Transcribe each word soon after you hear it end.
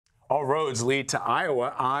All roads lead to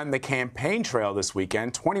Iowa on the campaign trail this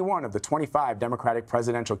weekend. 21 of the 25 Democratic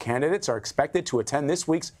presidential candidates are expected to attend this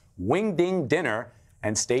week's Wing Ding Dinner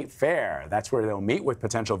and State Fair. That's where they'll meet with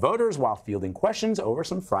potential voters while fielding questions over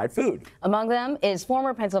some fried food. Among them is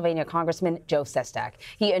former Pennsylvania Congressman Joe Sestak.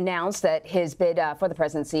 He announced that his bid for the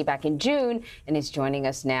presidency back in June, and he's joining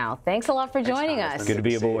us now. Thanks a lot for joining us. Good to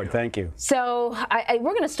be aboard. Thank you. So we're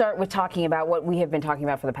going to start with talking about what we have been talking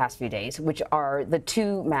about for the past few days, which are the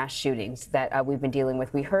two mass shootings that we've been dealing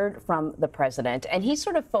with. We heard from the president, and he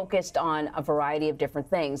sort of focused on a variety of different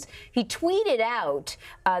things. He tweeted out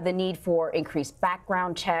the need for increased background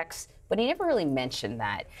checks, but he never really mentioned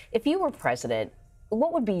that. If you were president,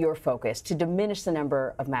 what would be your focus to diminish the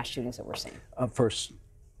number of mass shootings that we're seeing? First,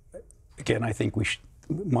 again, I think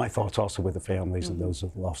my thoughts also with the families and those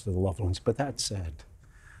who've lost their loved ones. But that said,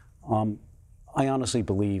 I honestly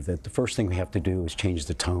believe that the first thing we have to do is change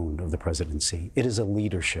the tone of the presidency. It is a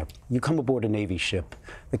leadership. You come aboard a Navy ship,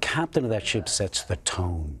 the captain of that ship sets the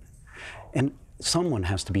tone. And someone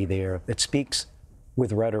has to be there that speaks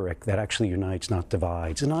with rhetoric that actually unites, not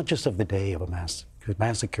divides, and not just of the day of a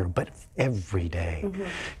massacre, but every day.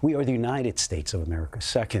 We are the United States of America.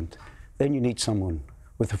 Second, then you need someone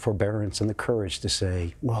with the forbearance and the courage to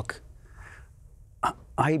say, look,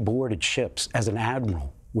 I boarded ships as an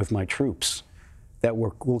admiral with my troops that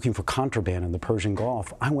were looking for contraband in the Persian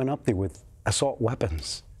Gulf. I went up there with assault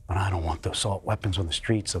weapons, but I don't want the assault weapons on the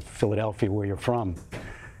streets of Philadelphia, where you're from.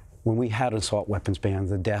 When we had an assault weapons ban,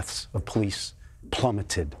 the deaths of police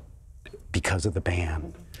plummeted because of the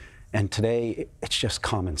ban. And today, it's just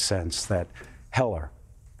common sense that Heller,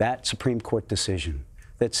 that Supreme Court decision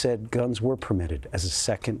that said guns were permitted as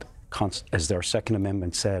their Second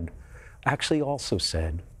Amendment said, actually also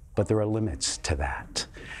said, but there are limits to that.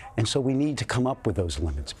 And so we need to come up with those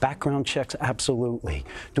limits. Background checks, absolutely.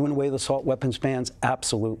 Doing away with assault weapons bans,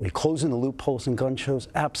 absolutely. Closing the loopholes in gun shows,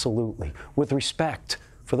 absolutely. With respect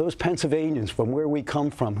for those Pennsylvanians from where we come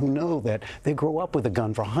from who know that they grow up with a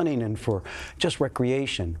gun for hunting and for just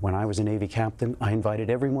recreation. When I was a Navy captain, I invited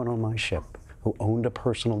everyone on my ship who owned a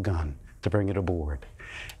personal gun to bring it aboard.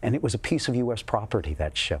 And it was a piece of U.S. property,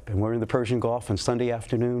 that ship. And we're in the Persian Gulf, and Sunday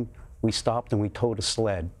afternoon, we stopped and we towed a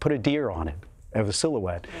sled, put a deer on it, as a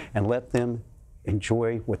silhouette, and let them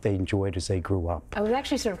enjoy what they enjoyed as they grew up. I was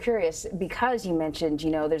actually sort of curious, because you mentioned, you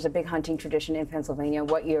know, there's a big hunting tradition in Pennsylvania,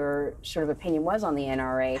 what your sort of opinion was on the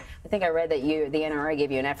NRA. I think I read that the NRA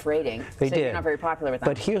gave you an F rating. They did. You're not very popular with them.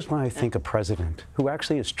 But here's why I think a president who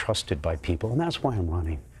actually is trusted by people, and that's why I'm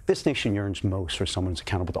running. This nation yearns most for someone who's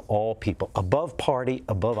accountable to all people, above party,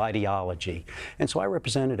 above ideology. And so I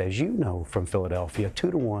represented, as you know, from Philadelphia,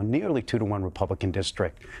 2-1, nearly 2-1 Republican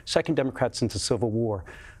district, second Democrat since the Civil War.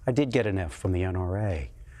 I did get an F from the NRA,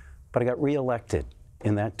 but I got reelected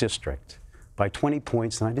in that district by 20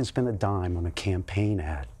 points, and I didn't spend a dime on a campaign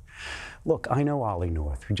ad. Look, I know Ollie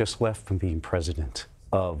North, who just left from being president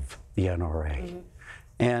of the NRA.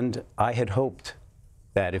 And I had hoped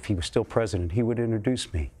that if he was still president, he would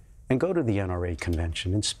introduce me and go to the NRA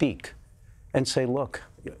convention and speak and say, look,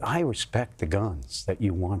 I respect the guns that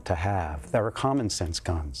you want to have. There are common sense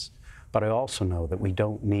guns. But I also know that we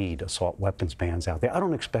don't need assault weapons bans out there. I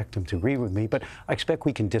don't expect him to agree with me, but I expect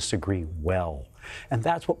we can disagree well. And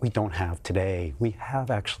that's what we don't have today. We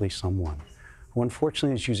have actually someone who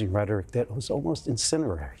unfortunately is using rhetoric that was almost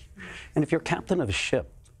incendiary. And if you're captain of a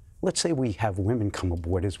ship, let's say we have women come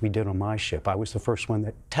aboard, as we did on my ship. I was the first one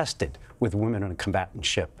that tested with women on a combatant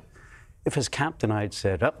ship. If as captain I'd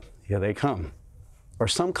said, oh, here they come, or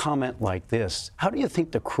some comment like this, how do you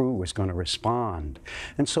think the crew was going to respond?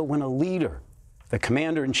 And so when a leader, the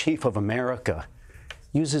commander-in-chief of America,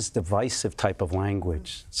 uses divisive type of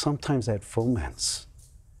language, sometimes that foments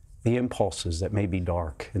the impulses that may be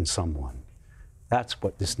dark in someone. That's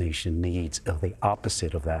what this nation needs, of the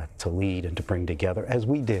opposite of that, to lead and to bring together, as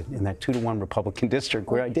we did in that 2-1 Republican district,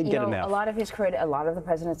 where I did get an F. A lot of the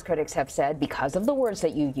president's critics have said, because of the words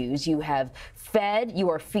that you use, you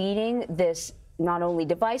are feeding this not only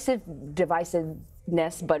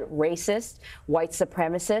divisiveness, but racist, white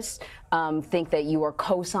supremacists think that you are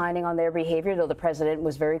co-signing on their behavior, though the president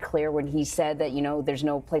was very clear when he said that, you know, there's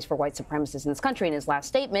no place for white supremacists in this country. In his last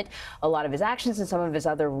statement, a lot of his actions and some of his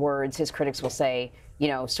other words, his critics will say, you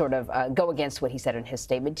know, sort of go against what he said in his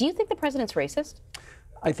statement. Do you think the president's racist?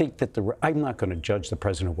 I think that I'm not going to judge the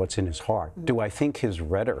president what's in his heart. Do I think his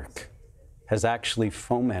rhetoric has actually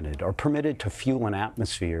fomented or permitted to fuel an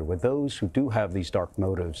atmosphere where those who do have these dark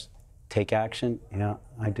motives take action? Yeah,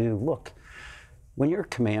 I do. Look, when you're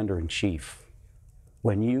commander-in-chief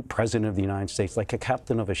when you, President of the United States, like a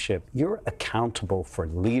captain of a ship, you're accountable for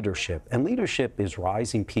leadership. And leadership is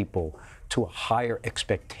rising people to a higher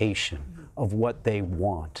expectation of what they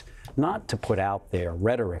want, not to put out there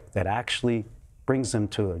rhetoric that actually brings them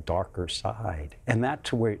to a darker side. And that,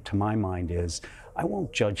 to my mind, is I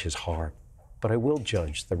won't judge his heart, but I will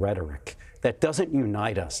judge the rhetoric that doesn't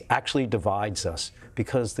unite us, actually divides us,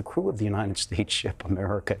 because the crew of the United States ship,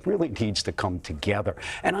 America, really needs to come together.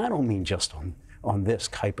 And I don't mean just on this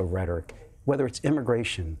type of rhetoric, whether it's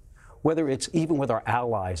immigration, whether it's even with our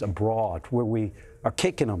allies abroad, where we are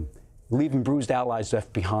kicking them, leaving bruised allies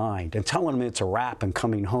left behind, and telling them it's a wrap and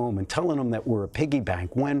coming home, and telling them that we're a piggy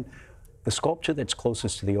bank, when the sculpture that's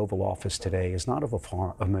closest to the Oval Office today is not of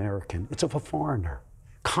a American, it's of a foreigner,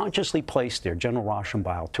 consciously placed there, General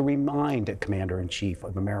Rauschenbeil, to remind the Commander-in-Chief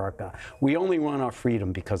of America, we only won our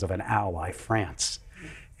freedom because of an ally, France.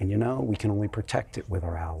 And you know, we can only protect it with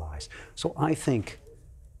our allies. So I think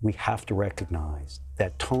we have to recognize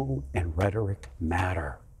that tone and rhetoric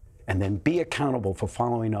matter, and then be accountable for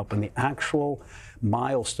following up on the actual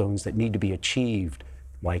milestones that need to be achieved,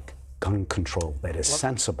 like gun control that is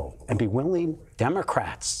sensible, and be willing,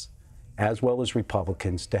 Democrats as well as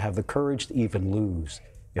Republicans, to have the courage to even lose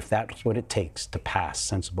if that's what it takes to pass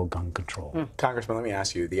sensible gun control. Congressman, let me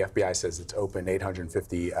ask you, the FBI says it's opened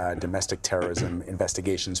 850 domestic terrorism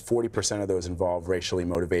investigations. 40% of those involve racially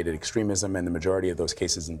motivated extremism, and the majority of those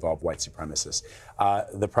cases involve white supremacists.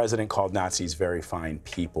 The president called Nazis very fine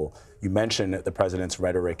people. You mentioned that the president's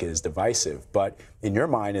rhetoric is divisive, but in your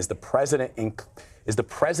mind, is the president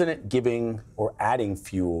giving or adding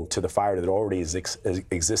fuel to the fire that already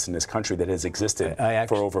exists in this country, that has existed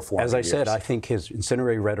for over 400 years? As I said, I think his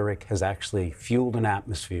incendiary rhetoric has actually fueled an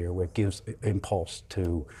atmosphere where it gives impulse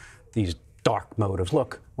to these dark motives.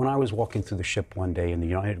 Look, when I was walking through the ship one day in the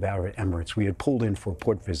United Arab Emirates, we had pulled in for a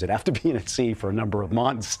port visit after being at sea for a number of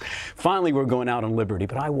months. Finally, we're going out on liberty,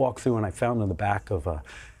 but I walked through and I found in the back of a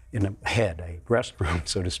restroom,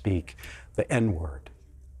 so to speak, the N-word.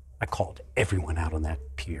 I called everyone out on that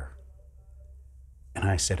pier. And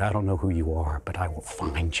I said, I don't know who you are, but I will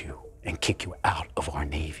find you and kick you out of our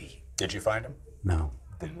Navy. Did you find him? No.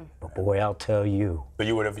 But boy, I'll tell you. But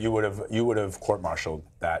you would have court-martialed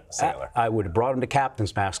that sailor. I would have brought him to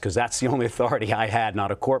captain's mast, because that's the only authority I had,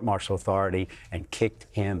 not a court-martial authority, and kicked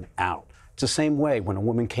him out. It's the same way when a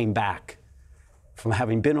woman came back from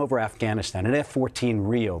having been over Afghanistan, an F-14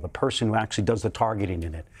 Rio, the person who actually does the targeting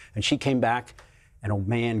in it, and she came back, and a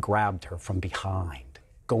man grabbed her from behind,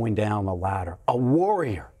 going down the ladder. A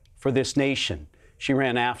warrior for this nation. She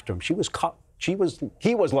ran after him. She was caught. He was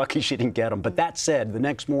lucky she didn't get him. But that said, the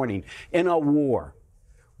next morning, in a war,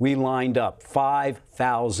 we lined up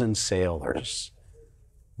 5,000 sailors.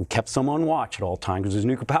 We kept some on watch at all times because there's a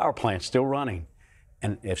nuclear power plant still running.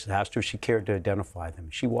 And if asked her if she cared to identify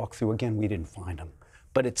them, she walked through again. We didn't find them.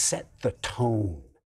 But it set the tone